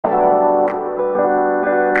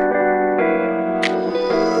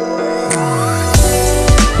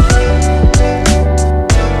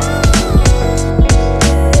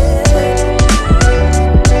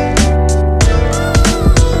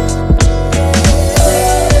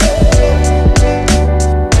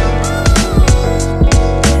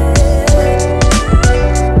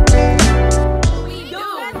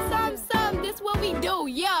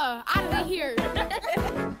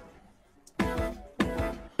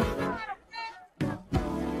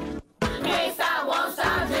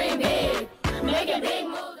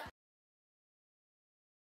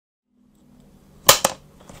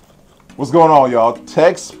What's going on, y'all?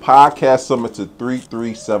 Text Podcast Summit to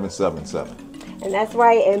 33777. And that's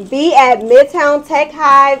right. And be at Midtown Tech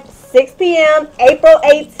Hive, 6 p.m., April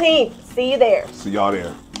 18th. See you there. See y'all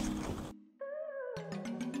there.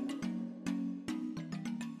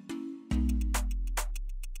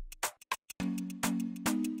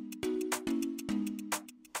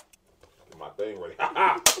 Get my thing ready.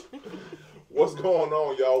 What's going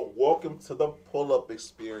on, y'all? Welcome to the Pull-Up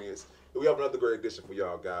Experience. We have another great edition for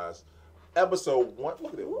y'all guys. Episode 1,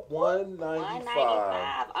 look at it,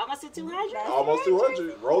 195. Almost to 200. Almost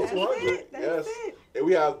 200. Roll 200. Yes. And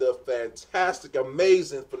we have the fantastic,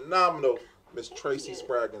 amazing, phenomenal Miss Tracie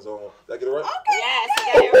Spraigns on. Did I get it right? Okay. Yes, you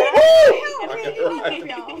got it right. I got it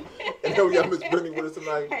right. And then we have Miss Brittany with us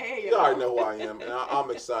tonight. Hey, you already know who I am. And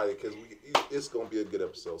I'm excited because it's going to be a good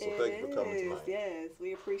episode. So thank you for coming tonight. Yes,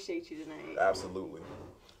 we appreciate you tonight. Absolutely.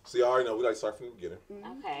 So you already know we like to start from the beginning.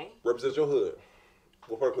 Okay. Represent your hood.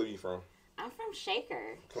 What part of the hood are you from? I'm from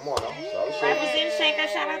Shaker. Come on now. Shout out Shaker. Represent Shaker.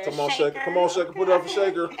 Shout out to Come on, Shaker. Shaker. Come on, Shaker. Put it up for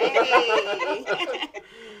Shaker. Hey.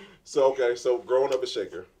 So growing up a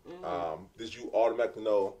Shaker, did you automatically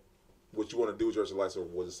know what you want to do with your life, or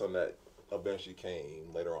was it something that eventually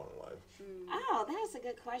came later on in life? Oh, that's a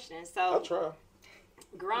good question. I'll So, try.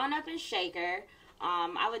 growing up in Shaker,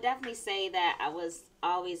 I would definitely say that I was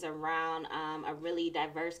always around a really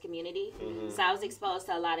diverse community. Mm-hmm. So I was exposed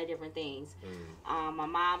to a lot of different things. My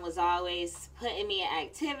mom was always putting me in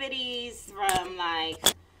activities from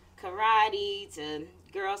like karate to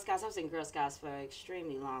Girl Scouts. I was in Girl Scouts for an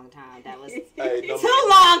extremely long time. That was too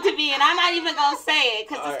long to be in. I'm not even going to say it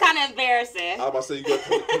because it's kind of embarrassing. I was about to say you got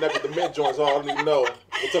to connect with the mid joints. I don't even know.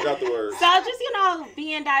 We'll talk afterwards. So just,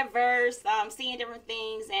 being diverse, seeing different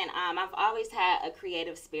things, and I've always had a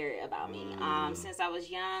creative spirit about me. Since I was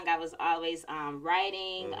young, I was always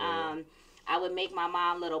writing. I would make my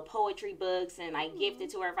mom little poetry books and I gifted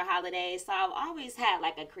to her for holidays. So I've always had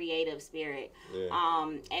like a creative spirit. Yeah.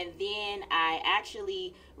 And then I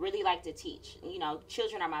actually really like to teach.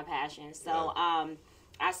 Children are my passion. So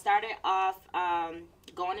I started off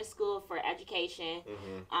going to school for education,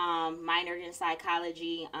 minored in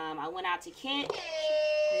psychology. I went out to Kent.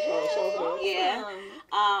 Yeah.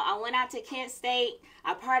 I went out to Kent State.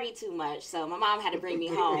 I partied too much, so my mom had to bring me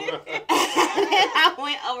home. And I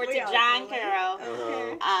went over to John Carroll.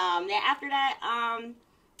 Then after that,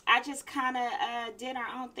 I just kind of did our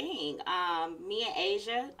own thing. Me and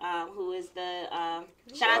Asia, who is the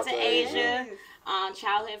shout out to Asia,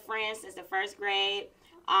 childhood friends since the first grade.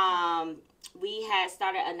 We had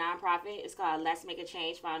started a nonprofit. It's called Let's Make a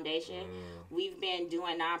Change Foundation. We've been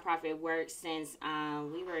doing nonprofit work since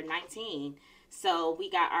we were 19. So we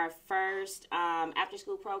got our first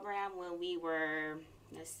after-school program when we were,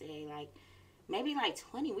 let's say, maybe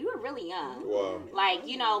 20. We were really young. Wow.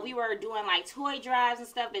 We were doing toy drives and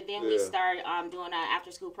stuff, but then we started doing an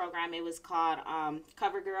after-school program. It was called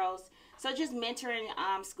Cover Girls. So just mentoring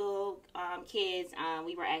school kids.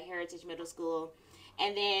 We were at Heritage Middle School.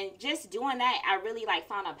 And then just doing that, I really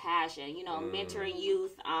found a passion, mentoring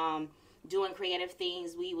youth, doing creative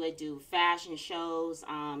things. We would do fashion shows,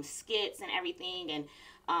 skits and everything, and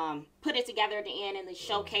put it together at the end and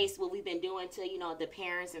showcase what we've been doing to, the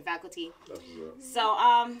parents and faculty. So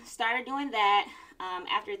started doing that.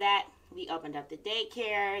 After that, we opened up the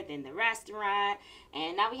daycare, then the restaurant,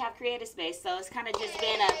 and now we have creative space. So it's kind of just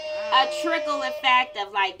been a trickle effect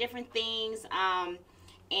of different things,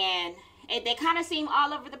 and they kind of seem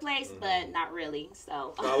all over the place, but not really.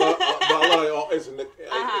 So, but a lot of it all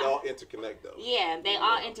interconnect though. Yeah, they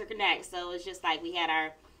all interconnect. So it's just we had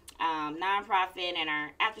our nonprofit and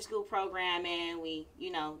our after-school programming. We,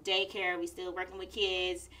 daycare. We still working with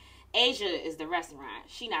kids. Asia is the restaurant.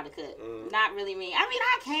 She not a cook. Not really me. I mean,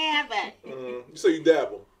 I can, but So you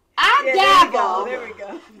dabble. I dabble. There we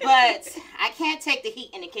go. But I can't take the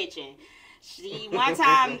heat in the kitchen.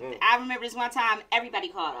 I remember this one time, everybody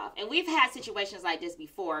called off. And we've had situations like this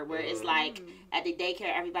before where it's at the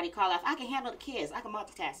daycare, everybody called off. I can handle the kids. I can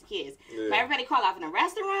multitask the kids. Yeah. But everybody called off in a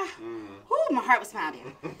restaurant. Whoo, my heart was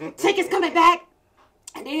pounding. Tickets coming back.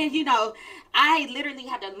 And then, I literally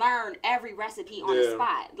had to learn every recipe on the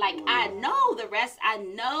spot. I know the rest. I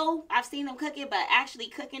know I've seen them cook it, but actually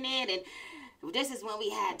cooking it and this is when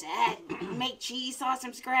we had to make cheese sauce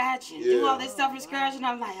from scratch and do all this stuff from scratch. And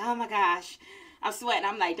I'm like, oh my gosh, I'm sweating.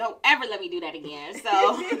 I'm like, don't ever let me do that again.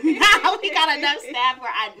 So now we got enough staff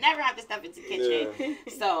where I never have to step into the kitchen.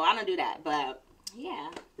 So I don't do that. But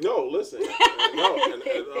yeah. No, listen.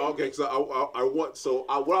 Okay, so what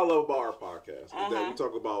I love about our podcast is that we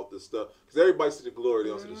talk about the stuff, because everybody sees the glory, they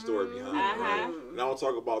don't see the story behind it, right? And I don't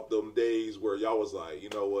talk about them days where y'all was like, you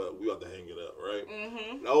know what, we got to hang it up, right?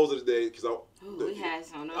 Those are the days, because we had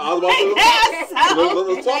some. I was about to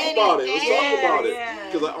let's talk about it. Let's talk about it.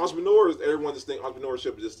 Because like entrepreneurs, everyone just think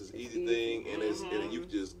entrepreneurship is just this easy thing, and and you can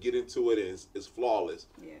just get into it and it's flawless.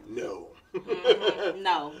 Yeah. No.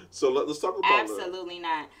 No. So let's talk about absolutely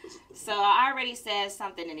not. So I already said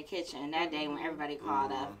something in the kitchen that day when everybody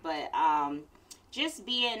called up, but just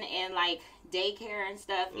being in like daycare and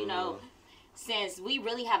stuff, you know, since we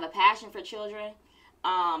really have a passion for children,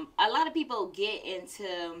 a lot of people get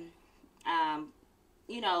into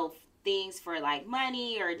you know, things for like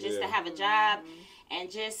money or just to have a job. And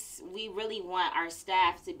just, we really want our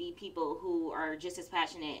staff to be people who are just as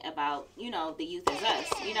passionate about, you know, the youth as us,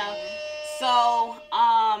 you know. So,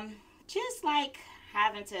 just like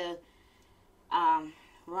having to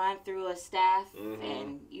run through a staff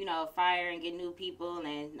and, you know, fire and get new people.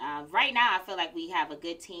 And right now, I feel like we have a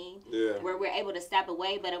good team where we're able to step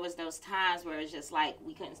away. But it was those times where it's just like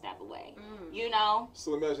we couldn't step away, you know.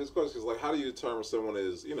 So let me ask you this question, because like, how do you determine someone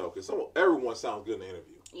is, you know, because everyone sounds good in the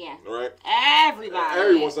interview. Yeah. Right? Everybody.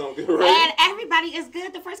 Everyone sounds good, right? And everybody is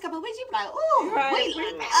good the first couple of weeks. You be like, ooh, we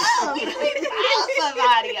found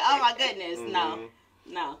somebody. Oh my goodness.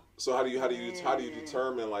 No. So how do you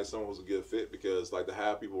determine like someone was a good fit? Because like to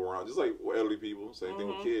have people around, just like elderly people, same thing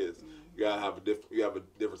with kids, you gotta have a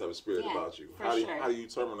different type of spirit about you. How do you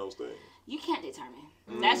determine those things? You can't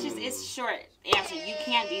determine. That's just, it's short answer. You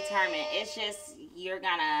can't determine. It's just, you're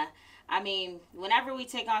gonna, I mean, whenever we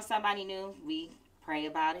take on somebody new, we pray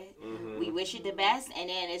about it. We wish it the best, and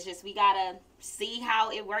then it's just, we gotta see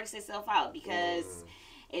how it works itself out, because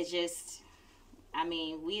it's just, I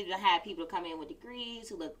mean, we've had people come in with degrees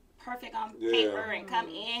who look perfect on paper and come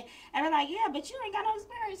in and we're like, yeah, but you ain't got no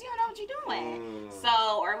experience, you don't know what you're doing.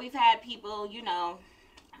 So, or we've had people, you know,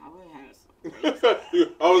 I'm not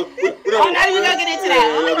even gonna get into that.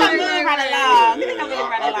 We're gonna move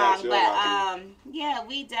right along. But yeah,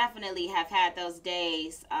 we definitely have had those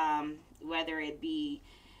days, whether it be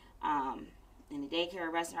in the daycare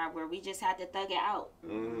or restaurant, where we just had to thug it out,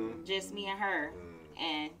 just me and her,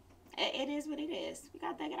 and it is what it is. We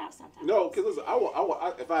gotta thug it out sometimes. No, because listen,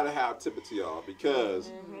 I if I had to have a tip it to y'all,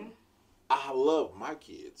 because I love my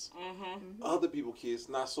kids. Other people's kids,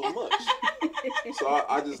 not so much. So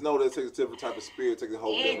I just know that it takes a different type of spirit, takes a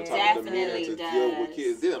whole different type of demeanor to deal with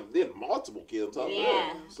kids. Then multiple kids on top of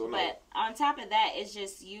that. So no. But on top of that, it's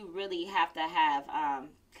just, you really have to have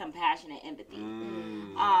compassion and empathy.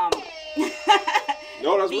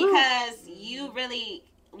 No, that's because you really,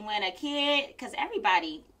 when a kid, because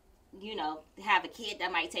everybody, you know, have a kid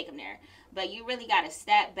that might take them there, but you really got to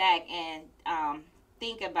step back and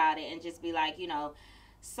think about it and just be like, you know,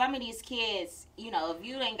 some of these kids, you know, if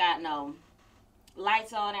you ain't got no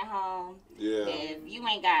lights on at home, if you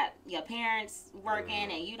ain't got your parents working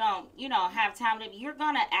and you don't have time to, you're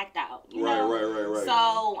gonna act out, you know? Right.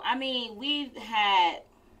 So I mean, we've had,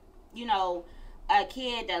 you know, a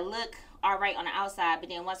kid that look all right on the outside, but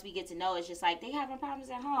then once we get to know, it's just like they having problems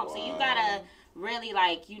at home. So you gotta really,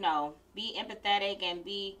 like, you know, be empathetic and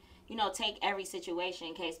be, you know, take every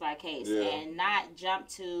situation case by case and not jump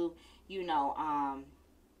to, you know,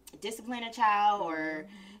 discipline a child or,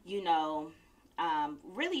 you know,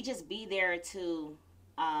 really just be there to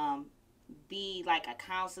be like a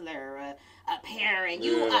counselor, a parent.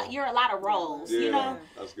 You're a lot of roles, you know.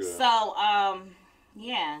 That's good. So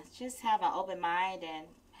just have an open mind and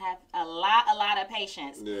have a lot of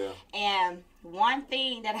patience. And one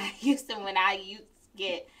thing that I used to, when I used to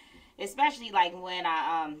get, especially like when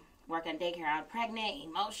I work in daycare, I'm pregnant,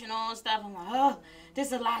 emotional and stuff. I'm like, oh, this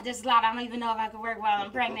is a lot. I don't even know if I can work while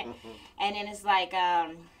I'm pregnant. And then it's like,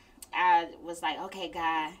 I was like, okay,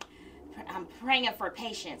 God, I'm praying for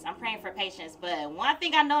patience. But one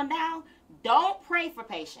thing I know now, don't pray for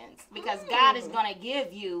patience, because God is going to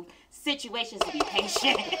give you situations to be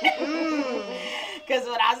patient. Because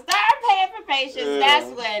when I started praying for patience, that's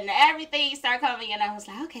when everything started coming, and I was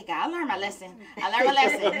like, okay, God, I learned my lesson. Now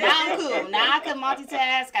I'm cool. Now I can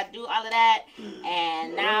multitask. I do all of that.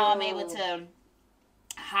 And now I'm able to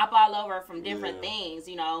hop all over from different things,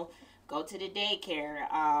 you know, go to the daycare,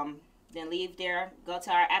 then leave there, go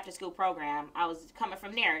to our after-school program. I was coming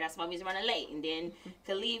from there. That's why we was running late. And then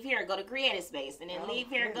to leave here, go to creative space. And then leave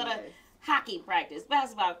here, go to hockey practice,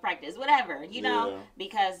 basketball practice, whatever, you know,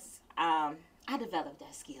 because I developed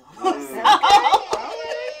that skill.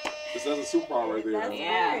 That's a superpower right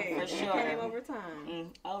there. For sure. It came over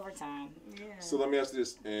time. Over time. So let me ask you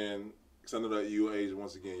this, and Cause I know that you age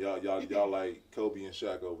once again. Y'all like Kobe and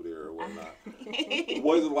Shaq over there or whatnot.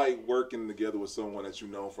 What is it like working together with someone that you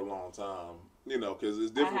know for a long time? You know, because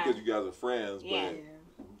it's different because you guys are friends, but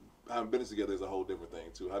having business together is a whole different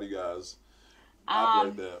thing too. How do you guys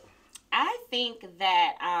operate that? I think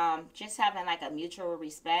that just having like a mutual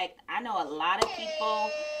respect. I know a lot of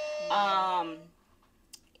people,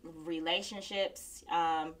 relationships,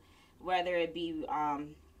 whether it be,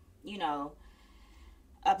 you know,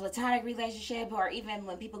 a platonic relationship or even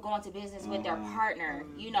when people go into business with their partner,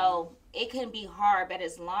 you know, it can be hard, but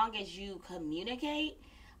as long as you communicate,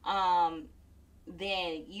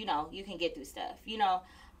 then, you know, you can get through stuff, you know.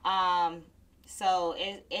 So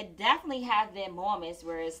it definitely has been moments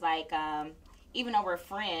where it's like, even though we're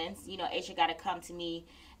friends, you know, Aisha got to come to me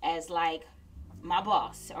as like my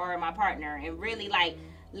boss or my partner and really like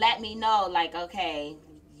let me know like, okay,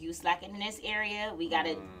 you slacking in this area, we got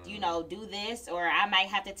to, you know, do this, or I might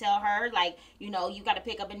have to tell her like, you know, you got to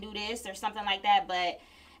pick up and do this or something like that. But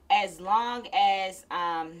as long as,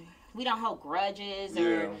 we don't hold grudges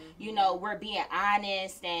or, you know, we're being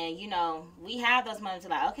honest and, you know, we have those moments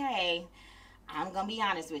like, okay, I'm going to be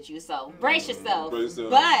honest with you. So brace yourself.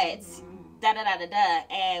 But da-da-da-da-da.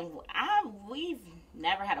 And we've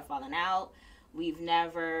never had a falling out. We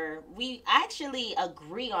actually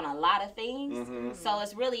agree on a lot of things. So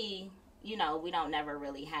it's really, you know, we don't never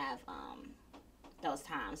really have those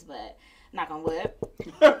times, but knock on wood.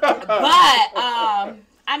 But,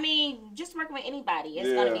 I mean, just working with anybody,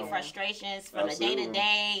 it's going to be frustrations from the day to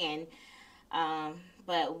day. And,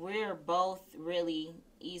 but we're both really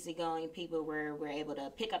easygoing people where we're able to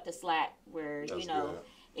pick up the slack where, you know,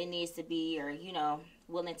 it needs to be, or, you know,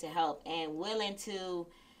 willing to help and willing to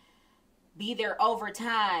be there over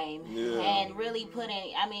time and really put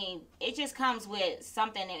in, I mean, it just comes with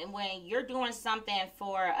something. And when you're doing something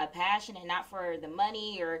for a passion and not for the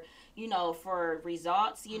money or, you know, for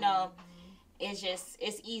results, you know,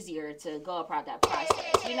 it's easier to go about that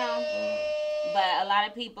process, you know. But a lot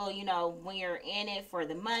of people, you know, when you're in it for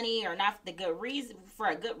the money or not the good reason, for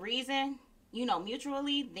a good reason, you know,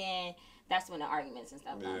 mutually, then that's when the arguments and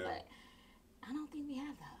stuff come. But I don't think we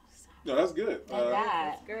have those. No, that's good.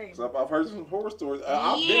 That's great. So I've heard some horror stories.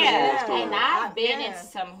 And I've been into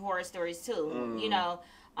some horror stories too. You know,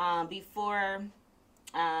 before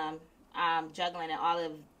I'm juggling in all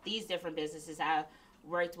of these different businesses, I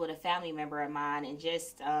worked with a family member of mine, and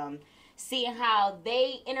just seeing how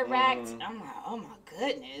they interact, I'm like, oh my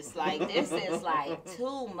goodness, like this is like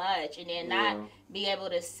too much. And then not be able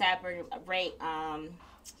to separate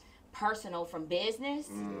personal from business,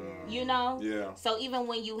 you know? So even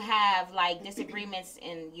when you have like disagreements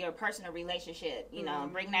in your personal relationship, you know,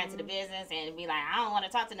 bring that to the business and be like, I don't want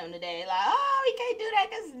to talk to them today. Like, oh, we can't do that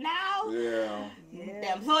because now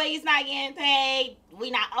the employee's not getting paid. We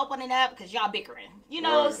not opening up because y'all bickering, you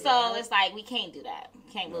know? So it's like, we can't do that.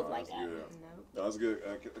 Can't move like that. No, that's good.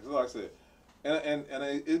 Like I said, and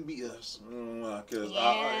it'd be us because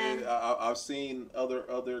I've seen other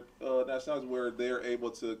nationalities where they're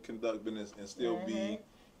able to conduct business and still be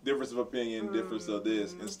difference of opinion, difference of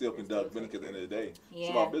this, and still conduct business at the end of the day. It's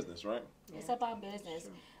about business, right? It's about business.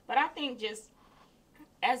 But I think just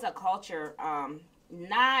as a culture,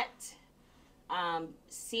 not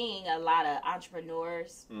seeing a lot of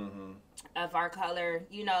entrepreneurs of our color,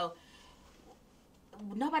 you know,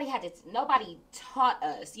 nobody taught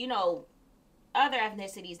us, you know. Other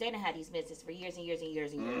ethnicities, they done had these businesses for years and years and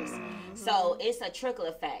years and years. So it's a trickle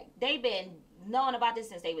effect. They've been knowing about this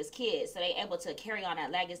since they was kids, so they able to carry on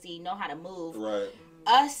that legacy, know how to move.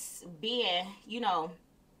 Us being, you know,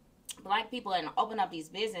 Black people and open up these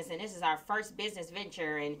business, and this is our first business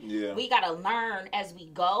venture, and we gotta learn as we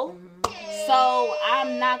go. So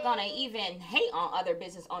I'm not gonna even hate on other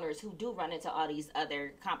business owners who do run into all these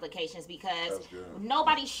other complications because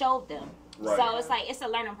nobody showed them. So it's like, it's a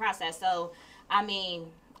learning process. So I mean,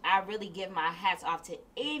 I really give my hats off to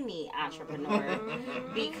any entrepreneur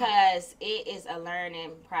because it is a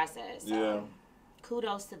learning process. So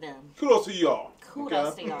kudos to them. Kudos to y'all.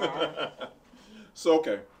 Kudos to y'all. So,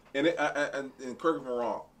 okay. And correct me if I'm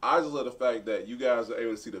wrong, I just love the fact that you guys are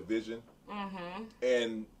able to see the vision.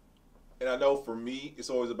 And I know for me, it's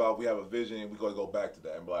always about, we have a vision and we're going to go back to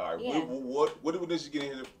that and be like, all right, what do we need to get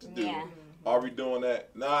in here to do? Are we doing that?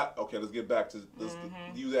 Not, okay, let's get back to, let's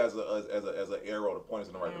use it as an arrow to point us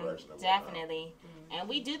in the right direction. Definitely. And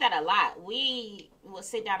we do that a lot. We will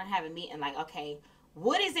sit down and have a meeting like, okay,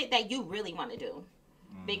 what is it that you really want to do?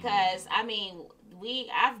 Because, I mean,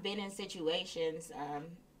 I've been in situations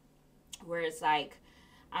where it's like,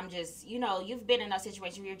 I'm just, you know, you've been in a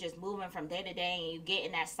situation where you're just moving from day to day and you get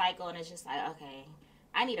in that cycle and it's just like, okay,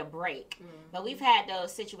 I need a break. But we've had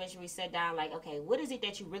those situations where we sit down like, okay, what is it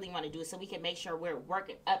that you really want to do so we can make sure we're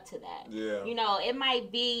working up to that. Yeah. You know, it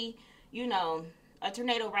might be, you know, a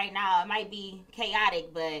tornado right now. It might be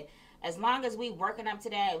chaotic, but as long as we working up to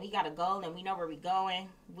that and we got a goal and we know where we're going,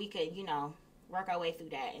 we could, you know, work our way through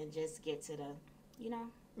that and just get to the, you know.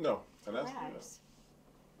 No, and that's good.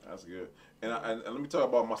 That's good. And let me talk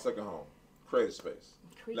about my second home, Creative Space.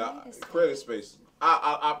 Creative Space.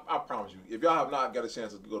 I promise you, if y'all have not got a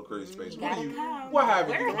chance to go to Creative Space, where have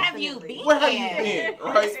you been? Where have you been?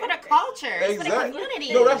 Right? It's for the culture. It's for the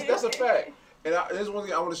community. No, that's a fact. And there's one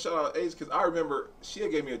thing I want to shout out Ace, because I remember she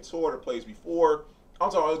had gave me a tour of the place before. I'm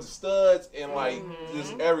talking about the studs and like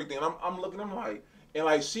just everything. And I'm looking, I'm like, and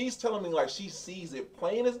like she's telling me like she sees it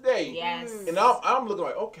plain as day. Yes. And I'm looking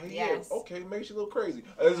like, okay, yeah, okay, maybe she's a little crazy.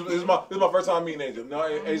 This is my first time meeting Angel. No,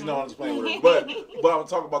 Angel know I'm just playing with her. But I'm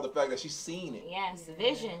talking about the fact that she's seen it. Yes,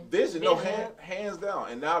 vision. No, hands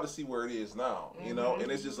down. And now to see where it is now, you know,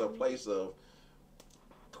 and it's just a place of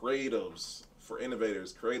creatives for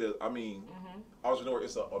innovators, creative. I mean, entrepreneur.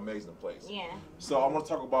 It's an amazing place. Yeah. So I want to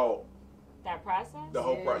talk about that process. The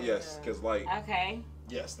whole process, yes, because like. Okay.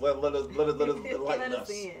 Yes, let us enlighten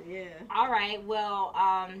us. Yeah. All right. Well,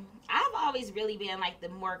 I've always really been like the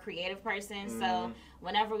more creative person. So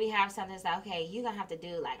whenever we have something, it's like, okay, you're gonna have to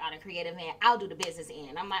do like on the creative end. I'll do the business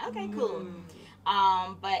end. I'm like, okay, cool.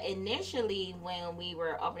 But initially, when we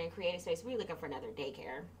were opening Creative Space, we were looking for another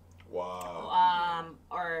daycare. Wow.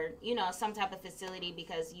 Or you know, some type of facility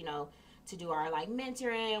because you know to do our like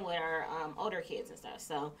mentoring with our older kids and stuff.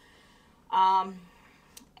 So,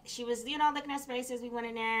 she was, you know, looking at spaces. We went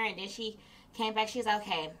in there, and then she came back. She was like,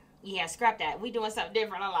 okay, yeah, scrap that. We doing something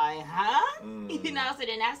different. I'm like, huh? You know, so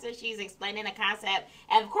then after she's explaining the concept,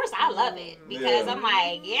 and of course I love it because I'm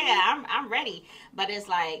like, yeah, I'm ready. But it's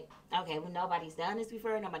like, okay, well, nobody's done this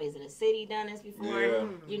before. Nobody's in the city done this before.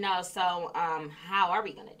 You know, so how are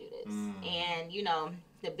we going to do this? And, you know,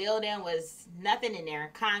 the building was nothing in there,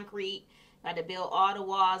 concrete. I had to build all the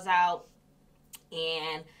walls out.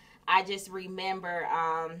 And I just remember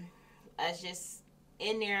us just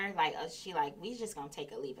in there, like, she like, we just going to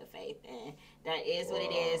take a leap of faith. And that is what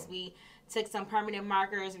it is. We took some permanent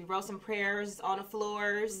markers. We wrote some prayers on the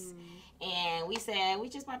floors. And we said, we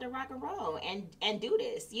just about to rock and roll and do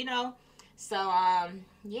this, you know. So,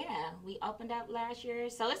 yeah, we opened up last year.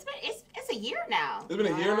 So it's a year now. It's been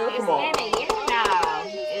a year now? Come on. It's been a year now.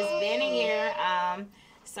 It's been a year.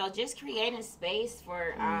 So just creating space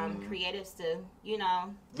for creatives to, you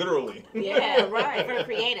know. Literally. Yeah, right. For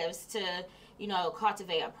creatives to, you know,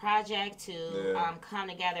 cultivate a project, to come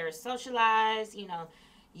together and socialize, you know,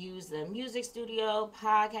 use the music studio,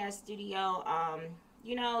 podcast studio,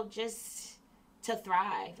 you know, just to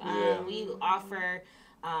thrive. We offer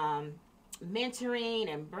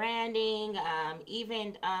mentoring and branding,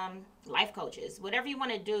 even life coaches, whatever you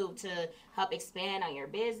want to do to help expand on your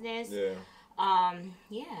business. And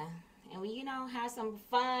we, you know, have some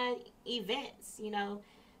fun events, you know.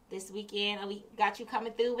 This weekend, we got you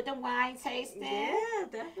coming through with the wine tasting. Yeah,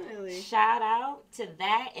 definitely. Shout out to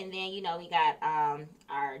that. And then, you know, we got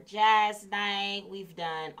our jazz night. We've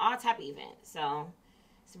done all type of events. So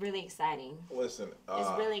it's really exciting. Listen. It's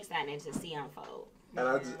really exciting to see unfold.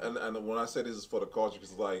 And when I say this is for the culture,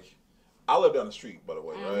 because like, I live down the street, by the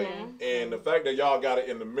way, right? And the fact that y'all got it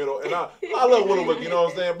in the middle, and I love Woodwick, you know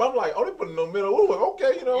what I'm saying? But I'm like, oh, they put it in the middle. Woodwick,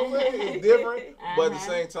 okay, you know what I'm saying? It's different. But at the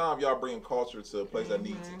same time, y'all bring culture to a place that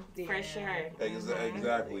needs it. For sure.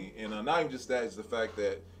 Exactly. And not even just that, it's the fact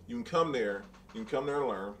that you can come there and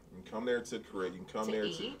learn. You can come there to create. You can come there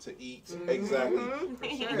to eat. Exactly.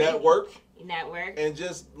 Network. And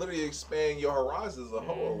just literally expand your horizons as a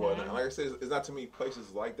whole. And like I said, it's not too many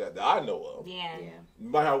places like that I know of. You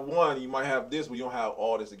might have one, you might have this, but you don't have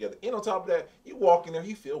all this together. And on top of that, you walk in there,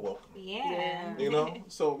 you feel welcome. You know?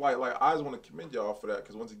 So like I just want to commend y'all for that,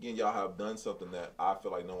 because once again, y'all have done something that I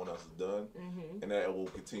feel like no one else has done. And that it will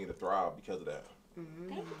continue to thrive because of that.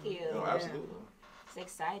 Thank you. You know, absolutely. It's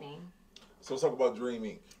exciting. So let's talk about Dream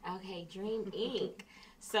Inc. Okay, Dream Inc.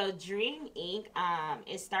 So Dream Inc.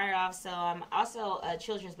 It started off. So I'm also a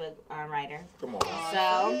children's book writer. Come on.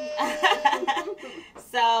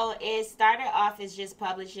 So it started off as just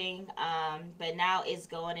publishing, but now it's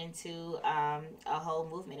going into a whole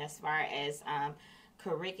movement as far as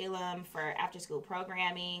curriculum for after school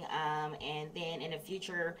programming, and then in the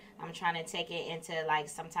future I'm trying to take it into like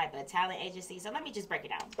some type of talent agency. So let me just break it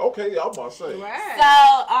down. Okay, I'm about to say. So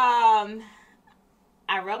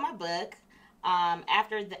I wrote my book.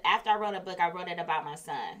 After I wrote a book, I wrote it about my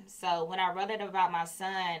son. So when I wrote it about my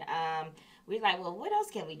son, we were like, well, what else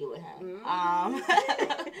can we do with him?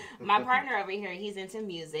 My partner over here, he's into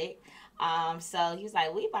music. So he was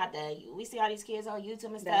like, we see all these kids on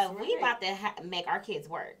YouTube and stuff. That's We right. about to make our kids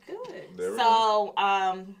work. Good. There we So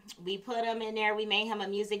we put him in there. We made him a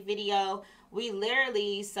music video. We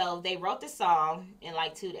literally, so they wrote the song in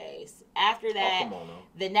like 2 days. After that, come on now.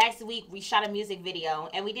 the next week we shot a music video,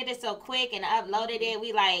 and we did it so quick and uploaded it.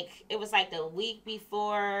 It was like the week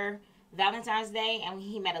before Valentine's Day, and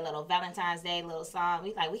he made a little Valentine's Day little song.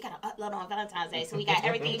 We gotta upload on Valentine's Day, so we got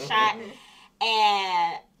everything shot.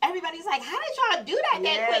 And everybody's like, how did y'all do that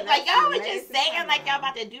quick? Like, y'all were just saying like y'all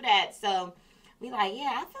about to do that. So we like,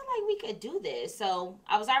 yeah, I feel like we could do this. So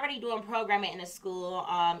I was already doing programming in the school.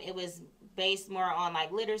 It was based more on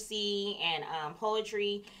like literacy and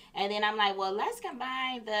poetry. And then I'm like, well, let's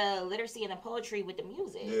combine the literacy and the poetry with the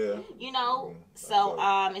music. Yeah. You know? So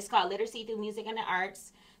it's called Literacy Through Music and the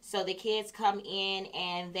Arts. So the kids come in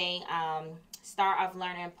and they start off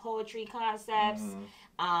learning poetry concepts.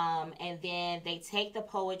 And then they take the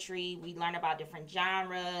poetry. We learn about different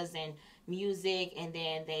genres and music, and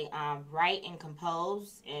then they write and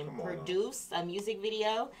compose and produce a music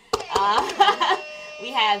video.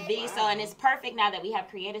 We have video, and it's perfect now that we have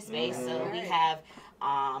creative space. So we have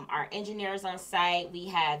our engineers on site. We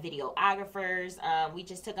have videographers. We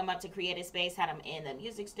just took them up to creative space, had them in the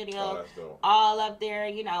music studio, all up there.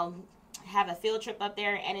 You know, have a field trip up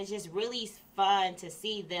there, and it's just really fun to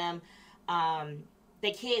see them.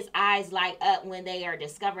 The kids' eyes light up when they are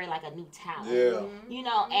discovering like a new talent. Yeah. You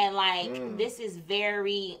know, and like this is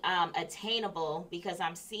very attainable, because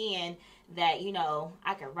I'm seeing that, you know,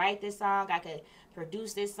 I could write this song, I could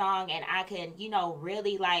produce this song, and I can, you know,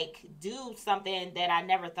 really like do something that I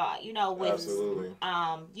never thought, you know, with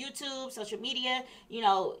YouTube, social media, you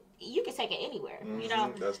know, you can take it anywhere, you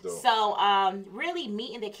know. That's dope. So really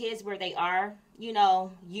meeting the kids where they are. You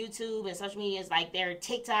know, YouTube and social media is like their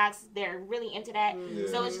TikToks. They're really into that.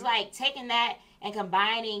 So it's just like taking that and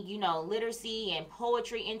combining, you know, literacy and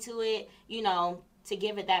poetry into it, you know, to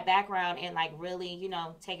give it that background and like really, you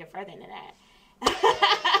know, take it further than that.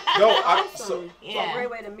 It's a great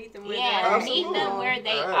way to meet them where they are. are. Meet them where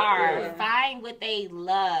they are. Find what they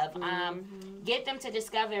love. Get them to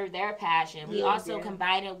discover their passion. We also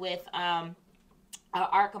combine it with an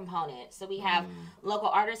art component. So we have local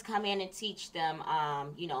artists come in and teach them,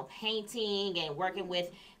 you know, painting and working with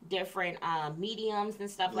different mediums and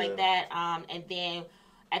stuff like that. And then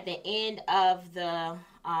at the end of the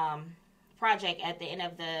project, at the end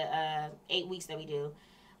of the 8 weeks that we do,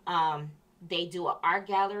 they do an art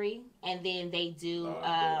gallery, and then they do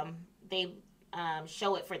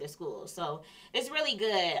show it for the school. So it's really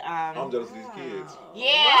good. I'm jealous of these kids.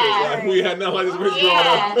 Yeah. Like, we had nothing like this growing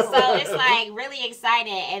yeah. up. So it's like really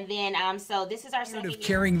exciting. And then so this is our second year.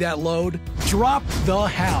 Carrying that load? Drop the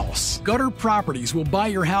house. Gutter Properties will buy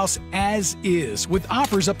your house as is with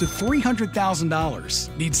offers up to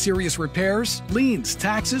 $300,000. Need serious repairs, liens,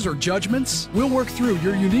 taxes, or judgments? We'll work through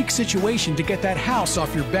your unique situation to get that house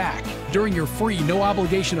off your back. During your free,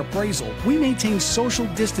 no-obligation appraisal, we maintain social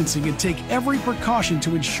distancing and take every precaution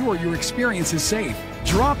to ensure your experience is safe.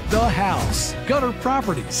 Drop the house. Gutter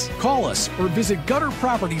Properties. Call us or visit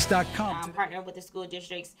gutterproperties.com. Partnering with the school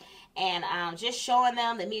districts and just showing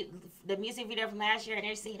them the music video from last year, and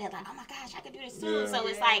they're seeing it like, oh my gosh, I could do this too. So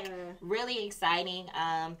it's like really exciting.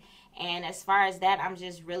 And as far as that, I'm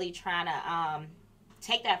just really trying to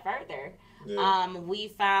take that further. We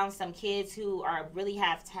found some kids who really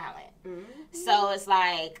have talent. So it's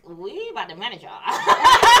like, we about to manage y'all.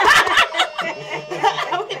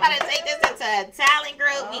 We about to take this into a talent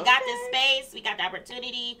group. We got the space. We got the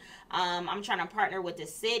opportunity. I'm trying to partner with the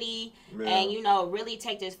city and, you know, really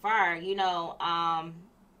take this far, you know.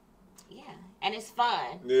 And it's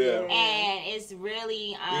fun. And it's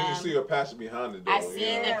really... you see a passion behind it, though. I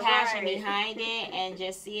see the passion behind it, and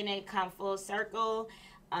just seeing it come full circle.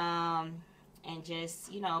 And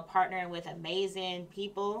just, you know, partnering with amazing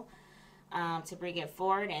people to bring it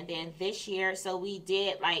forward. And then this year, so we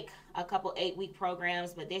did like a couple 8-week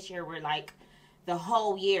programs, but this year we're like the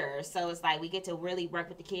whole year. So it's like we get to really work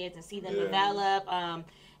with the kids and see them develop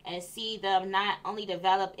and see them not only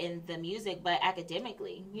develop in the music, but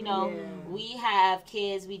academically. You know, we have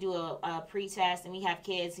kids, we do a pre-test, and we have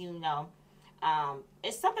kids who, you know,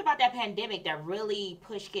 it's something about that pandemic that really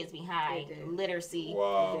pushed kids behind literacy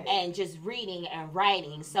and just reading and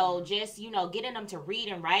writing. So just, you know, getting them to read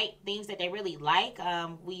and write things that they really like.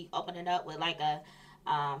 We opened it up with like a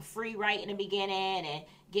free write in the beginning and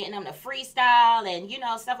getting them to freestyle and, you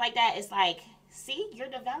know, stuff like that. It's like, see, you're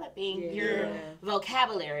developing your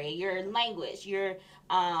vocabulary, your language, your,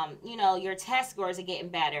 you know, your test scores are getting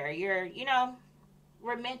better. You know,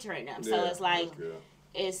 we're mentoring them. So it's like,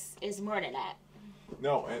 it's more than that.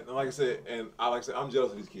 No, and like I said, I'm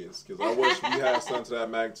jealous of these kids because I wish we had something to that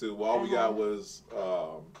magnitude. Well, all we got was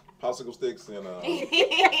popsicle sticks and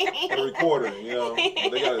a recorder. You know,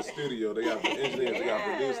 they got a studio, they got engineers, they got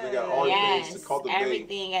producers, they got all these things to cultivate.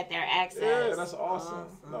 Everything at their access. Yeah, that's awesome.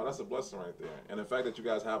 No, that's a blessing right there. And the fact that you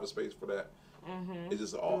guys have a space for that is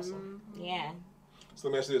just awesome. Yeah. So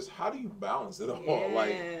let me ask you this: how do you balance it all? Yeah.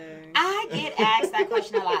 Like, I get asked that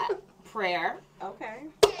question a lot. Prayer. Okay.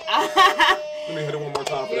 Let me hit it one more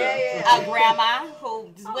time for that. A grandma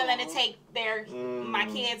who's willing to take my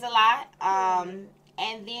kids a lot.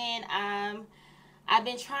 And then I've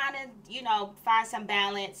been trying to, find some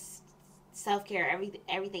balance. Self-care.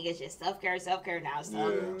 Everything is just self-care now.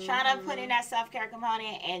 So trying to put in that self-care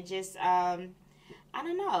component and just, I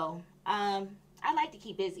don't know. I like to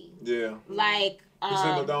keep busy. Yeah. Like, this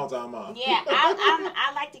ain't no downtime, huh? Yeah,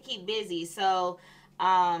 I like to keep busy. So,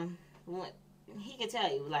 he can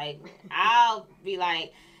tell you, like, I'll be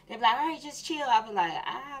like, they'll be like, all right, just chill. I'll be like,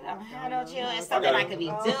 I don't have no chill. It's something I could be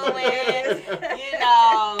doing.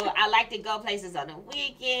 I like to go places on the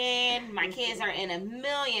weekend. My kids are in a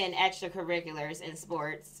million extracurriculars in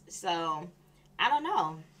sports. So, I don't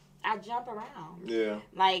know. I jump around. Yeah.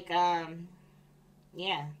 Like,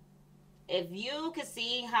 yeah. If you could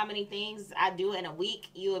see how many things I do in a week,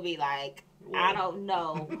 you would be like, I don't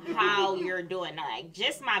know how you're doing. Like,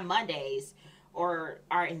 just my Mondays are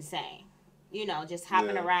insane. Just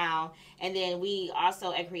hopping around. And then we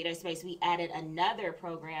also at Creative Space, we added another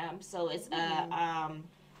program. So it's a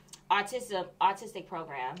autistic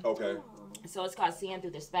program. Okay. So it's called Seeing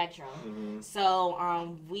Through the Spectrum. Mm-hmm.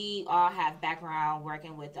 So we all have background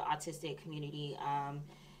working with the autistic community.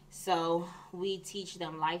 So we teach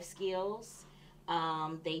them life skills.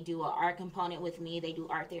 They do an art component with me. They do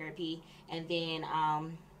art therapy. And then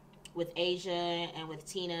with Asia and with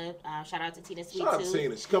Tina, shout out to Tina Sweet Shout out to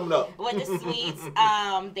Tina. She's coming up. With the Sweets,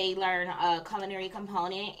 they learn a culinary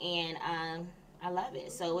component, and I love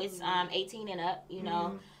it. So it's 18 and up,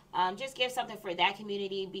 just give something for that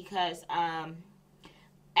community because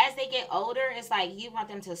as they get older, it's like you want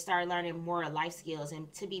them to start learning more life skills and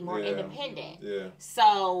to be more independent. Yeah.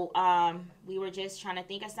 So we were just trying to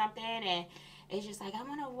think of something, and it's just like, I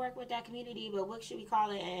want to work with that community, but what should we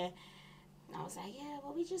call it? And I was like,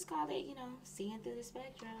 we just call it, Seeing Through the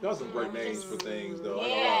Spectrum. Y'all some great names for things, though.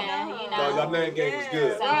 Yeah, y'all name game is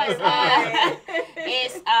good. So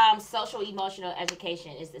it's social emotional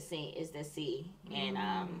education is the C, and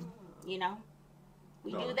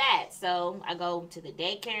we do that. So I go to the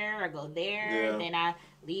daycare, I go there, then I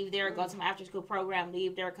leave there, go to my after school program,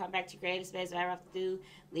 leave there, come back to Creative Space, whatever I have to do,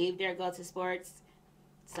 leave there, go to sports.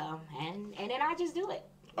 So and then I just do it.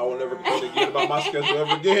 I will never complain again about my schedule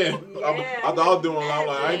ever again. I thought I was doing it. I'm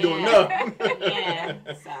like, I ain't doing nothing.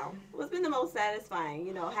 So what's been the most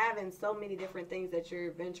satisfying? Having so many different things that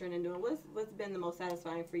you're venturing and doing. What's been the most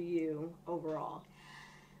satisfying for you overall?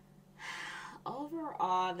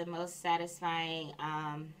 Overall, the most satisfying,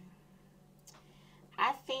 I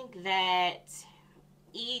think that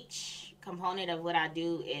each component of what I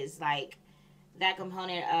do is like that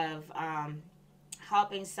component of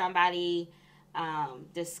helping somebody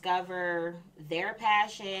discover their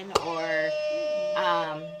passion or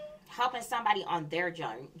helping somebody on their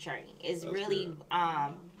journey is That's really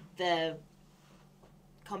the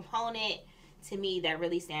component to me that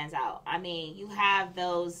really stands out. I mean, you have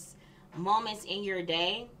those moments in your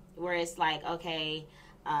day where it's like, okay,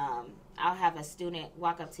 I'll have a student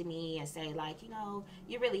walk up to me and say like,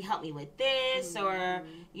 you really helped me with this, or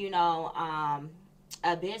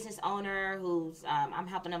a business owner who's I'm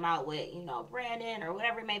helping them out with branding or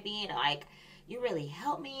whatever it may be, and like, you really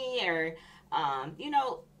helped me, or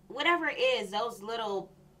whatever it is, those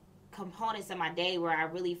little components of my day where I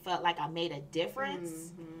really felt like I made a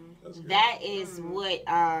difference. That is what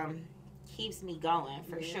keeps me going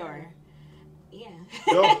for sure. Yeah.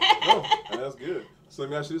 No, that's good. So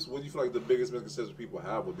let me ask you this: what do you feel like the biggest misconception people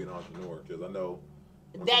have with being an entrepreneur? Because I know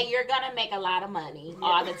that you're gonna make a lot of money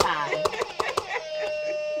all the time.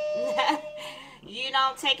 You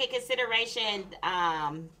don't take in consideration.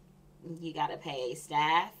 You gotta pay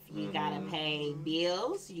staff. You gotta pay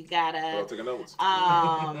bills. You gotta taking notes.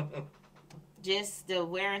 Just the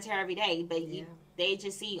wear and tear every day. But they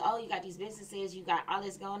just see, you got these businesses, you got all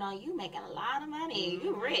this going on, you making a lot of money,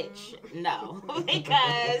 you rich. No,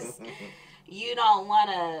 because you don't want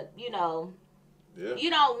to, you don't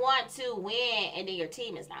want to win and then your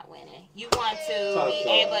team is not winning. You want to be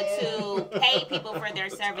able to pay people for their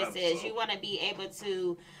services. You want to be able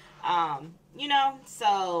to,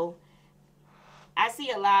 so I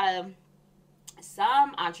see a lot of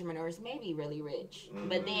some entrepreneurs may be really rich,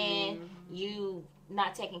 but then you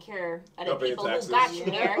not taking care of the Not paying people who taxes. got you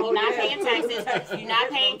there. You're not paying Yeah. taxes. You're not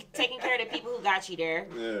taking care of the people who got you there.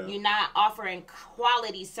 Yeah. You're not offering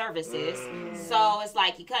quality services. So it's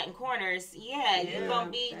like you cutting corners. Yeah, you're gonna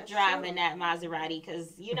be that's driving true. that Maserati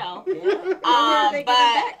because you know. Yeah. Where are they giving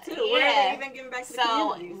back to? Where are yeah. they even giving back to the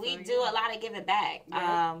So community? we do a lot of giving back.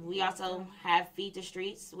 Yeah. We also have Feed the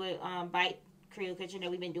Streets with Bite Creole Kitchen that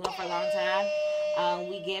we've been doing for a long time.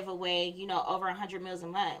 We give away, over 100 meals a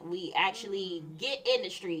month. We actually get in the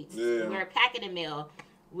streets. Yeah. We're packing a meal.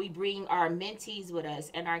 We bring our mentees with us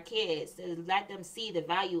and our kids to let them see the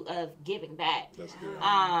value of giving back. That's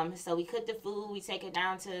good. So we cook the food. We take it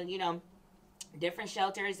down to, different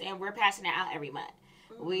shelters, and we're passing it out every month.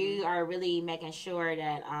 We are really making sure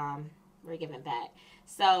that we're giving back.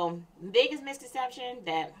 So biggest misconception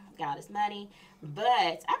that God is money,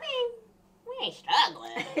 but I mean, we ain't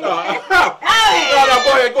struggling. No, go ahead.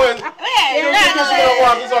 We ain't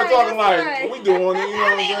struggling. We start talking like, right. we doing it, you know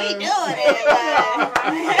what We I'm doing saying? it.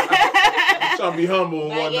 Trying to be humble and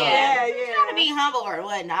But whatnot. Yeah, trying to be humble or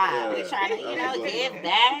whatnot. Yeah. We're trying to, Absolutely. give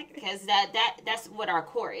back because that's what our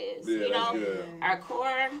core is. Yeah, that's good. Our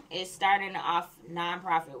core is starting off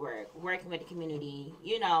nonprofit work, working with the community,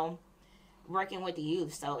 working with the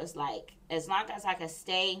youth. So it's like, as long as I can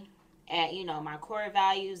stay at, my core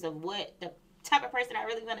values of what the type of person I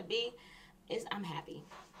really want to be, I'm happy.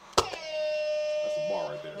 That's a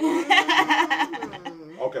bar right there.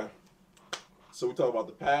 Okay. So we talk about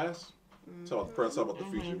the past, talk about the present, talk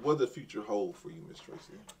about the future. What does the future hold for you, Miss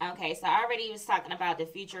Tracie? Okay, so I already was talking about the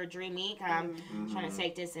future Dream Me. I'm trying to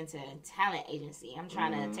take this into talent agency. I'm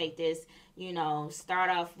trying to take this, start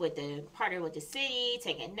off with the partner with the city,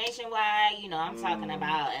 take it nationwide. I'm talking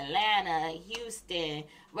about Atlanta, Houston,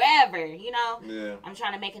 wherever, Yeah. I'm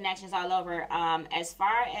trying to make connections all over. As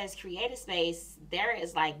far as creative space, there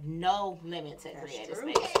is like no limit to creative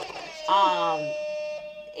true. space.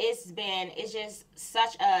 It's just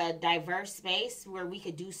such a diverse space where we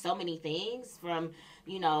could do so many things from,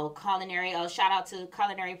 culinary. Shout out to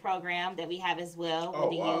culinary program that we have as well with Oh,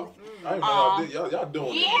 the wow. youth. I didn't know y'all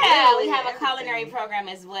doing it. Yeah, we have a everything. culinary program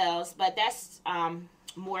as well, but that's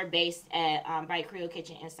more based at Bite Creole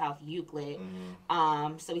Kitchen in South Euclid.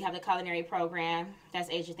 So we have the culinary program. That's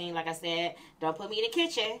Asia thing. Like I said, don't put me in the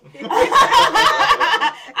kitchen.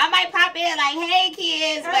 I might pop in like, hey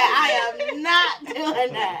kids, but I am not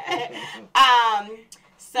doing that.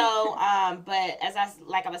 But as I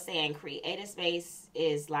was saying, creative space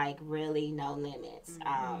is like really no limits.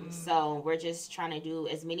 So we're just trying to do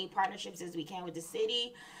as many partnerships as we can with the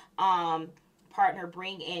city.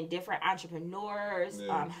 Bring in different entrepreneurs,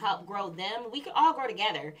 help grow them. We can all grow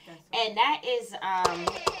together. And that is,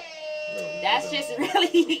 that's just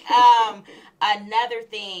really another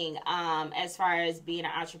thing as far as being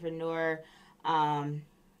an entrepreneur.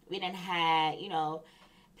 We done had,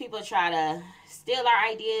 people try to steal our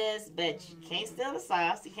ideas, but you can't steal the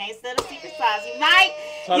sauce. You can't steal the secret sauce. You might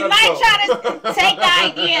try to take the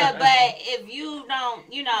idea, but if you don't,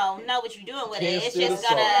 know what you're doing with it, it's just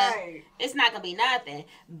it's not gonna be nothing.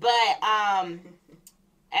 But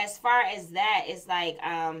as far as that, it's like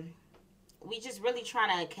we just really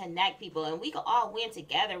trying to connect people, and we can all win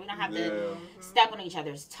together. We don't have to step on each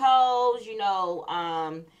other's toes.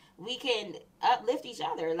 We can uplift each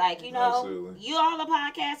other. Like, Absolutely. you all a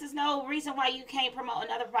podcast. There's no reason why you can't promote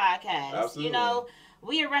another podcast. Absolutely.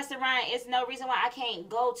 We a restaurant. It's no reason why I can't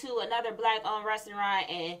go to another black-owned restaurant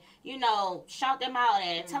and, shout them out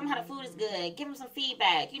and tell them how the food is good. Give them some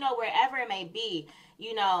feedback, wherever it may be.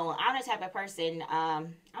 I'm the type of person,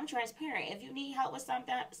 I'm transparent. If you need help with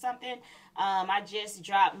something, I just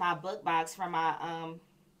dropped my book box from my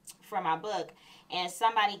book. And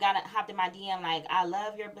somebody hopped in my DM like, I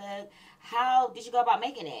love your book. How did you go about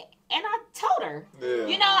making it? And I told her.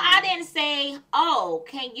 Yeah. I didn't say, oh,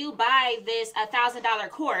 can you buy this $1,000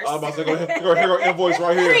 course? I was about to say, go ahead, here go invoice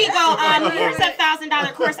right here. Here you go. Here's a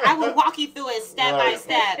 $1,000 course. I will walk you through it step by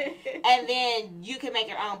step, and then you can make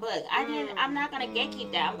your own book. I'm not gonna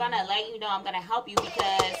gatekeep that. I'm gonna let you know. I'm gonna help you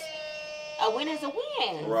because a win is a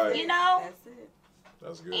win. Right. That's it.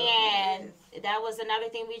 That's good. And that was another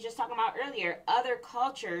thing we were just talking about earlier. Other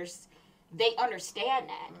cultures, they understand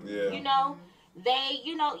that. Yeah. They,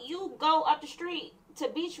 you go up the street to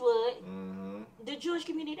Beechwood, the Jewish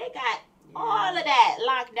community, they got all of that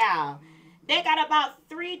locked down. They got about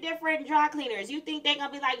 3 different dry cleaners. You think they're going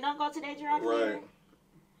to be like, don't go to their dry cleaner? Right.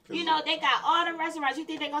 They got all the restaurants. You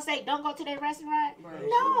think they're going to say, don't go to their restaurant? Right.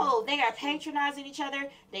 No, they are patronizing each other.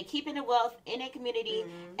 They're keeping the wealth in their community,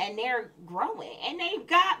 and they're growing. And they've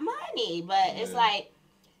got money. But it's like,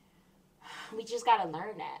 we just got to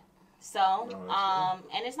learn that. So,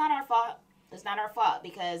 and it's not our fault. It's not our fault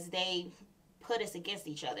because they put us against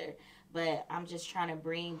each other. But I'm just trying to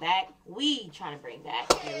bring back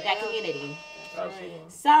that community. Absolutely.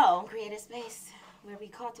 So, create a space where we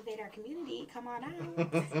cultivate our community. Come on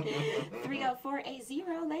out. 30480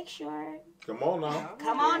 Lakeshore. Come on now.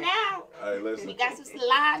 Come on out. Hey, listen. We got some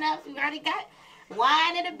lineups. We already got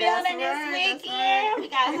wine in the building this weekend. We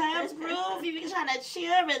got Hub's Groove. You be trying to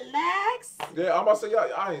chill, relax. Yeah, I'm about to say,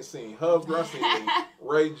 y'all, I ain't seen Hubs, I seen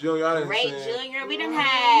Ray Jr. I didn't Ray seen Jr. We done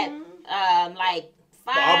had like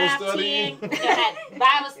Bible 5, study. 10. We done had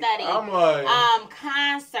Bible study. I'm like,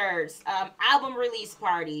 Concerts, album release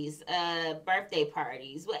parties, birthday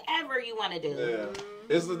parties, whatever you want to do. yeah.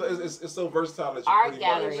 It's so versatile that you Art pretty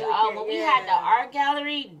gallery. much. Oh, when we had the art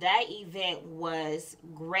gallery, that event was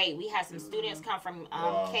great. We had some students come from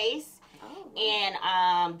Case. And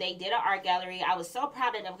they did an art gallery. I was so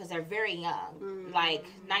proud of them because they're very young, like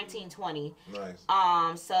 19, 20. Nice.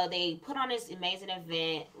 So they put on this amazing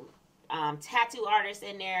event. Tattoo artists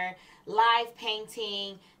in there, live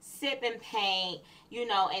painting, sip and paint, you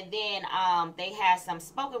know, and then they had some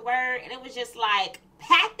spoken word, and it was just like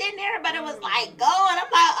packed in there, but it was like going.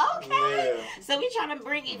 I'm like, okay. Yeah. So we trying to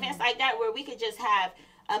bring events like that where we could just have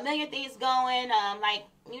a million things going. Like,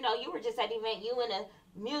 you know, you were just at the event, you in a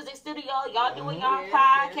music studio, y'all doing y'all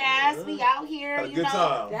podcast, we out here, Had a you good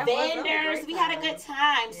know, time. vendors, we had a good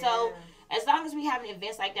time. So as long as we have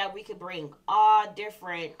events like that, we could bring all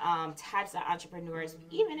different types of entrepreneurs.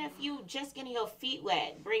 Even if you just getting your feet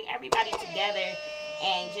wet, bring everybody together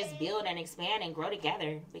and just build and expand and grow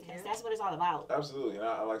together, because that's what it's all about. Absolutely. And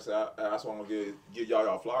I like I said, that's why I'm going to give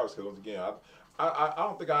y'all flowers, because once again, I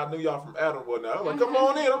don't think I knew y'all from Adam or now. I was like, come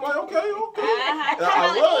on in. I'm like, okay. Come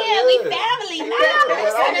on in. We family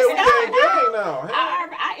now.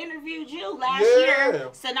 I interviewed you last year,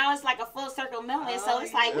 so now it's like a full circle moment. So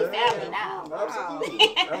it's like we family now.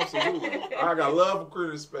 Absolutely. I got love for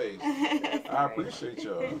Creative Space. I appreciate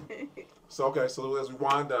y'all. So, okay, so as we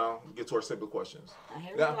wind down, get to our simple questions.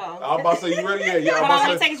 Here we go. I'm about to say, you ready? Yeah. Come on,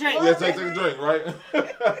 let me take a drink. Yeah, take a drink, right?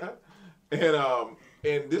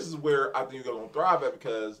 And this is where I think you're going to thrive at,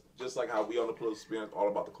 because just like how we on the Political Experience, all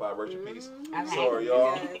about the collaboration piece. Okay. So are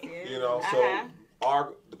y'all, you know, so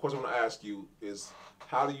the question I'm going to ask you is,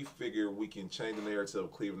 how do you figure we can change the narrative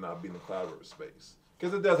of Cleveland not being a collaborative space?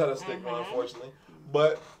 Because it does have a stigma, unfortunately.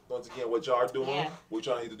 But once again, what y'all are doing, we're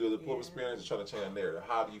trying to do the Political Experience is trying to change the narrative.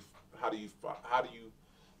 How do you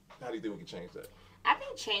think we can change that? I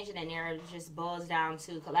think changing the narrative just boils down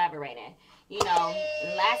to collaborating. You know,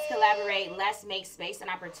 let's collaborate, let's make space and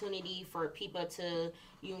opportunity for people to,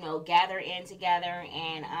 you know, gather in together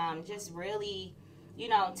and just really, you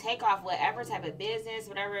know, take off whatever type of business,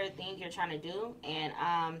 whatever thing you're trying to do, and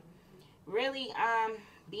really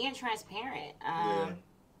being transparent.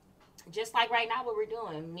 Just like right now what we're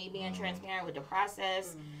doing, me being transparent with the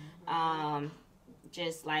process,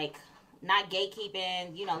 just like not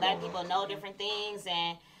gatekeeping, you know, letting people know different things,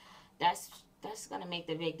 and that's gonna make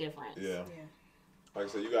the big difference. Yeah. Like I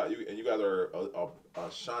said, you guys are a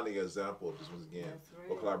shining example of this once again,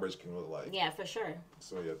 what collaboration can look like. Yeah, for sure.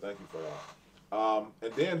 So yeah, thank you for that.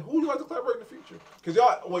 And then who you like to collaborate in the future? Cause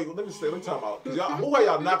y'all, wait, let me talk about. Cause y'all, who are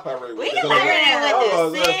y'all not collaborating with? We collaborate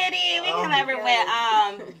with the city. We collaborate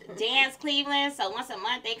with Dance Cleveland. So once a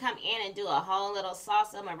month they come in and do a whole little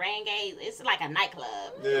salsa merengue. It's like a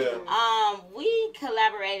nightclub. Yeah. We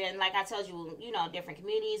collaborate in, like I told you, you know, different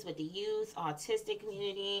communities with the youth, autistic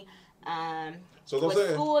community. So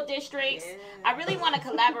with school districts. I really want to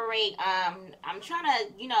collaborate. I'm trying to,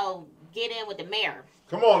 you know, get in with the mayor.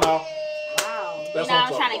 Come on now. Wow. That's you know,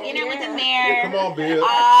 I'm trying to get in with the mayor. Yeah, come on, Bill.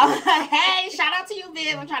 Hey, shout out to you,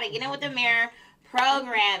 Bill. I'm trying to get in with the mayor.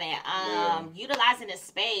 Programming, utilizing the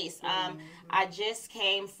space. I just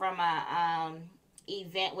came from a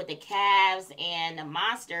event with the Cavs and the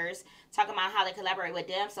Monsters, talking about how they collaborate with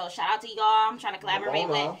them. So shout out to y'all. I'm trying to collaborate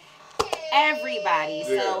with everybody.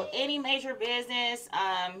 So any major business,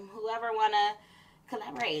 whoever wanna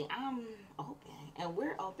collaborate, I'm open. And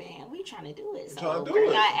we're open, and we trying to do it. So where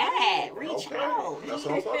y'all at? Reach out. That's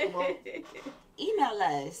what I'm talking about. Email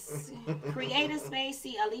us,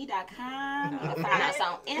 creativespacecle.com. You can find us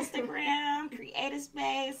on Instagram,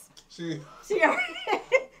 creativespace.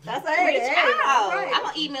 That's right. Reach out. Right. I'm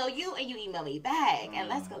gonna email you, and you email me back, and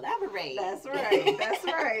let's collaborate. That's right. That's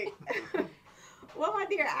right. Well, my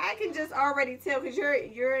dear, I can just already tell, because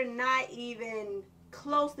you're not even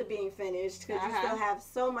close to being finished, because you still have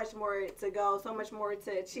so much more to go, so much more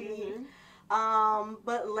to achieve.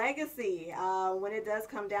 But legacy, when it does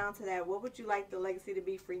come down to that, what would you like the legacy to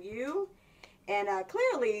be for you? And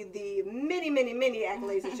clearly the many, many, many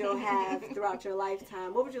accolades that you'll have throughout your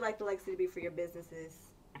lifetime. What would you like the legacy to be for your businesses?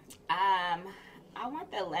 I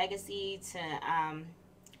want the legacy to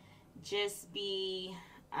just be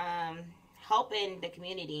helping the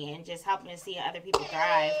community and just helping to see other people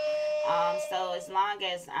thrive. So as long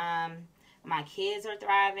as my kids are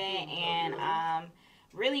thriving and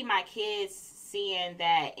really my kids seeing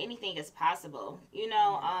that anything is possible, you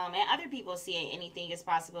know, and other people seeing anything is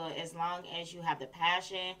possible as long as you have the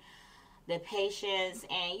passion, the patience,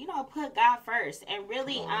 and, you know, put God first and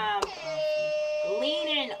really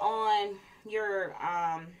leaning on your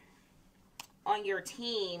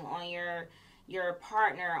team, on your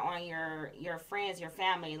partner, on your friends, your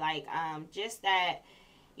family, like just that,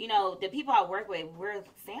 you know, the people I work with, we're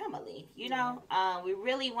family, you know. We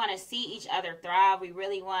really want to see each other thrive. We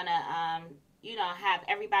really want to you know, have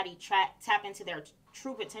everybody tap into their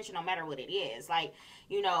true potential no matter what it is. Like,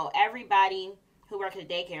 you know, everybody who works at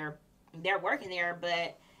daycare, they're working there,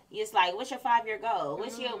 but it's like, what's your 5-year goal?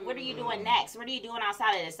 What are you doing next? What are you doing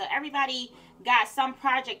outside of this? So everybody got some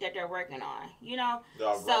project that they're working on, you know?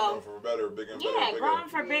 Growing for better, bigger and better. Yeah, growing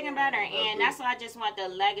for bigger and better. And that's why I just want the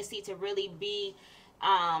legacy to really be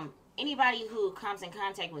anybody who comes in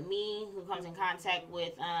contact with me, who comes in contact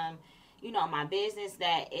with you know, my business,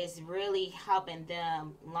 that is really helping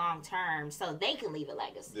them long term so they can leave a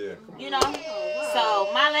legacy. Yeah. You know?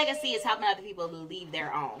 So my legacy is helping other people to leave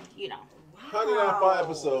their own, you know. 105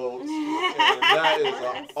 episodes. And that is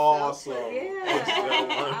awesome. Thank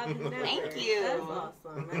you. That's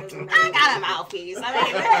awesome. That is amazing. I got a mouthpiece. I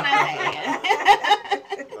mean, what can I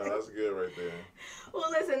say? No, that's good right there.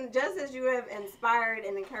 Well, listen, just as you have inspired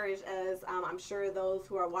and encouraged us, I'm sure those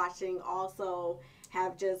who are watching also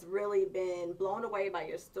have just really been blown away by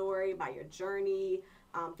your story, by your journey,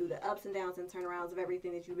 through the ups and downs and turnarounds of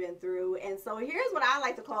everything that you've been through. And so here's what I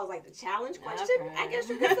like to call like the challenge question, I guess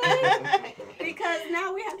you could say. Because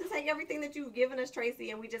now we have to take everything that you've given us,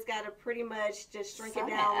 Tracie, and we just got to pretty much just shrink it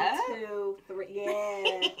down to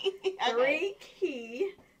three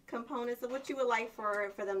key components of what you would like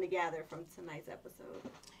for them to gather from tonight's episode.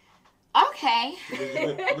 Okay.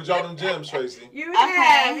 We dropped them gems, Tracie. You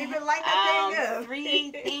have. You've been lighting that thing up.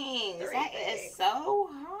 3 things. That is so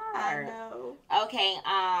hard. I know. Okay.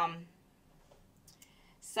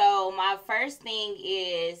 So my first thing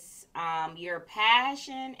is your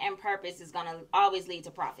passion and purpose is gonna always lead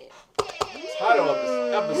to profit. Title of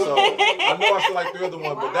this episode. I know I said like the other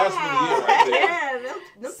one, but that's really it right there. Yeah,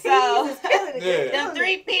 them P's is killing it. Them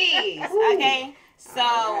 3 P's. Okay. So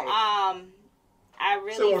I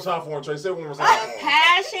really say it one more time for him, Tracie. Say it one more time. Your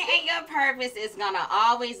passion and your purpose is gonna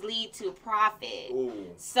always lead to profit. Ooh.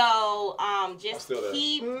 So just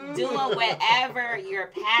keep doing whatever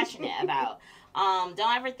you're passionate about.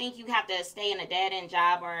 Don't ever think you have to stay in a dead-end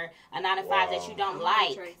job or a 9-to-5 that you don't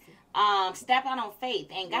like. Step out on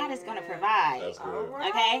faith, and God is gonna provide. That's good.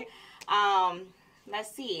 Okay.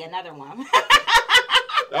 Let's see another one.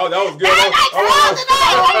 Oh, that was good. That's the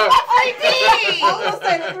 3 P's.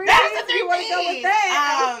 You want to go with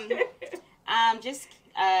that? Just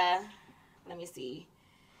let me see.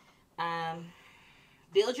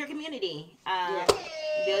 Build your community.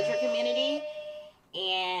 Build your community.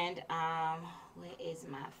 And what is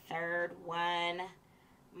my third one?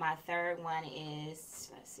 My third one is,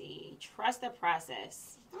 let's see, trust the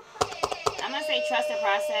process. I'm gonna say trust the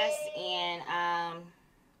process, and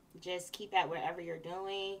just keep at wherever you're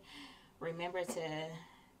doing. Remember to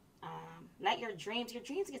let your dreams can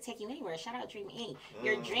take you anywhere. Shout out Dream Inc.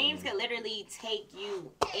 Your dreams can literally take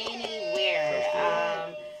you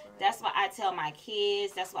anywhere. That's what I tell my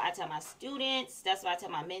kids. That's what I tell my students. That's what I tell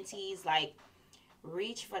my mentees. Like,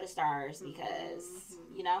 reach for the stars, because,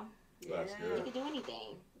 you know, you can do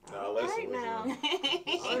anything. Now, listen.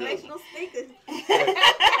 Motivational speaker.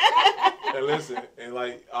 And listen, and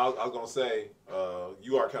like I was gonna say,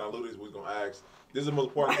 you are kind of alluded to what we're gonna ask. This is the most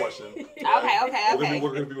important question. Right? Okay.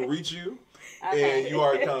 We're gonna reach you, and you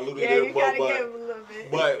are kind of alluded there.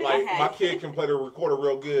 But like my kid can play the recorder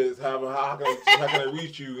real good. How can I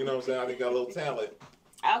reach you? You know what I'm saying? I think I got a little talent.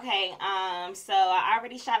 Okay, so I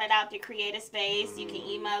already shouted out the creative space. You can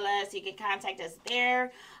email us. You can contact us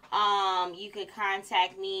there. You could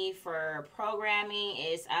contact me for programming.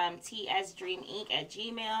 It's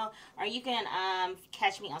tsdreaminc@gmail, or you can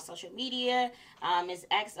catch me on social media. It's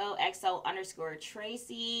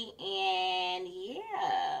XOXO_Tracie, and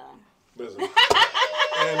yeah. Listen.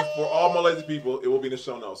 And for all my lazy people, it will be in the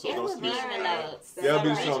show notes. So it will be in the notes. Yeah, so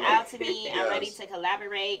reach out to me. Yes. I'm ready to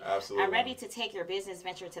collaborate. Absolutely. I'm ready to take your business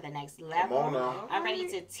venture to the next level. Come on now. I'm ready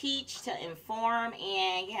to teach, to inform,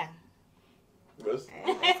 and yeah. That's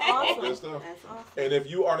awesome. Good stuff. That's awesome. And if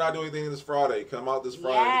you are not doing anything this Friday, come out this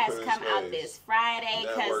Friday. Yes, come out this Friday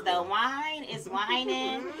because the Networking. wine is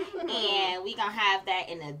whining, and we're gonna have that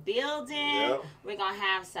in the building. Yep. We're gonna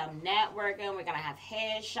have some networking. We're gonna have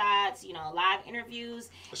headshots, live interviews.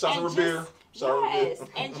 Shots and of beer. Yes,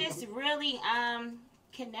 and just really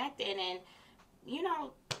connecting and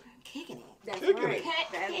kicking it. That's Kicking right. it.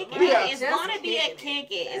 That's Kick right. Yeah. it. It's gonna be a kick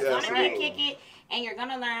it. It's Yes, gonna be a right. kick it, and you're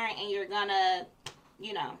gonna learn, and you're gonna,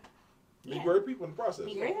 Be great people in the process.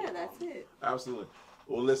 Yeah, that's it. Absolutely.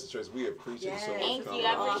 Well, listen, Trace, we appreciate you so much. Thank for you.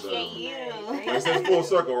 coming I on appreciate today. you. This is full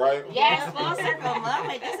circle, right? Yes, full circle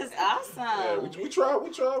moment. This is awesome. Yeah, we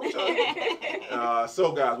tried.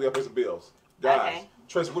 So, guys, we got to pay some bills. Guys, Okay.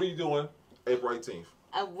 Trace, what are you doing April 18th?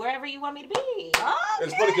 Wherever you want me to be.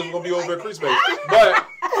 It's funny because we're going to be over at Crease Space. But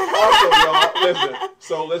also,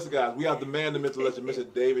 y'all, listen, guys, we have the man, the mental legend, Mr.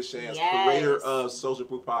 David Shantz, Yes. creator of Social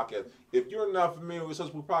Proof Podcast. If you're not familiar with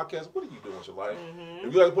Social Proof Podcast, what are you doing with your life?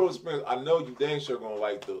 If you like to put on experience, I know you dang sure going to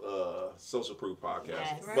like the Social Proof Podcast.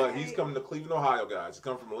 Yes. But he's coming to Cleveland, Ohio, guys. He's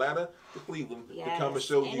coming from Atlanta to Cleveland to come and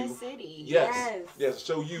show in you. the city. Yes,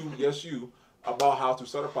 show you, you, about how to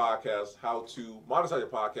start a podcast, how to monetize your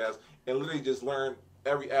podcast, and literally just learn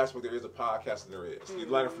every aspect there is of podcasting there is. You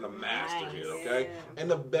learn it from the master here, okay? Yeah. And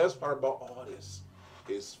the best part about all this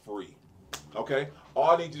is free, okay? All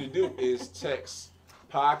I need you to do is text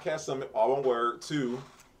Podcast Summit, all one word, to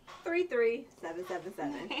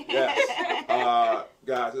 33777. yes.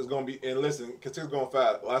 Guys, it's going to be, and listen, because tickets going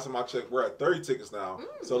fast. Last time I checked, we're at 30 tickets now.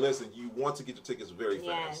 So listen, you want to get your tickets very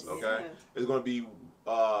fast, okay? Yeah. It's going to be,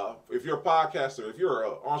 if you're a podcaster, if you're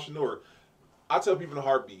an entrepreneur, I tell people in a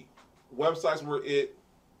heartbeat, websites were it,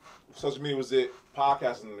 social media was it,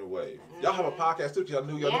 podcasting in the wave. Y'all have a podcast too, y'all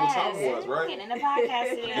knew what time it was, right? Get in the podcast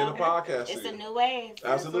studio. Get in the podcast It's studio. a new wave.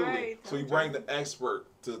 Absolutely. right. So we bring the expert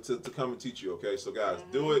to come and teach you, okay? So guys,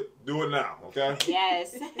 do it now, okay?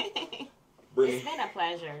 Yes. Brittany. It's been a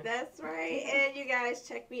pleasure. That's right. And you guys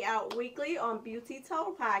check me out weekly on Beauty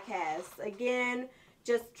Told Podcast. Again,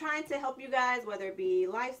 just trying to help you guys, whether it be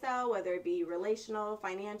lifestyle, whether it be relational,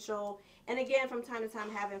 financial, and again, from time to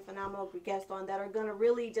time, having phenomenal guests on that are going to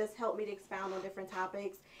really just help me to expound on different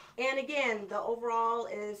topics. And again, the overall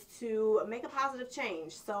is to make a positive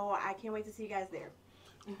change. So I can't wait to see you guys there.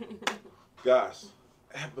 Guys,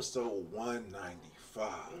 episode 195.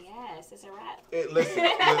 Yes, it's a wrap. Listen.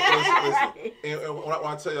 And when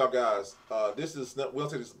I tell y'all guys, this is not, we don't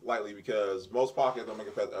take this lightly because most podcasts don't make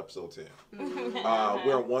it past episode 10.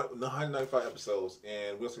 We're on 195 episodes,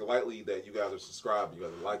 and we don't take it lightly that you guys are subscribing, you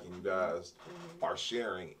guys are liking, you guys are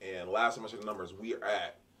sharing. And last time I checked the numbers, we are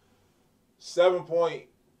at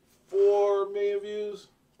 7.4 million views.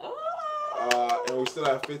 And we still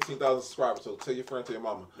have 15,000 subscribers. So tell your friend, tell your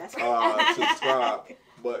mama to subscribe.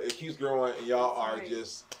 But it keeps growing, and y'all are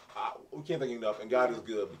just, we can't thank you enough. And God is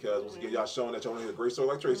good because once again, y'all showing that y'all need a great story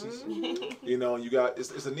like Tracie's. You know, you got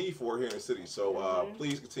it's a need for it here in the city. So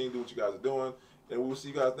please continue to do what you guys are doing, and we will see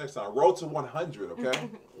you guys next time. Road to 100, okay?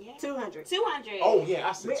 200. 200. Oh yeah,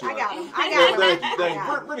 I said 200. I got him. I got him. Thank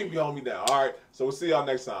you. Brittany be on me now. All right, so we'll see y'all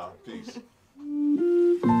next time. Peace.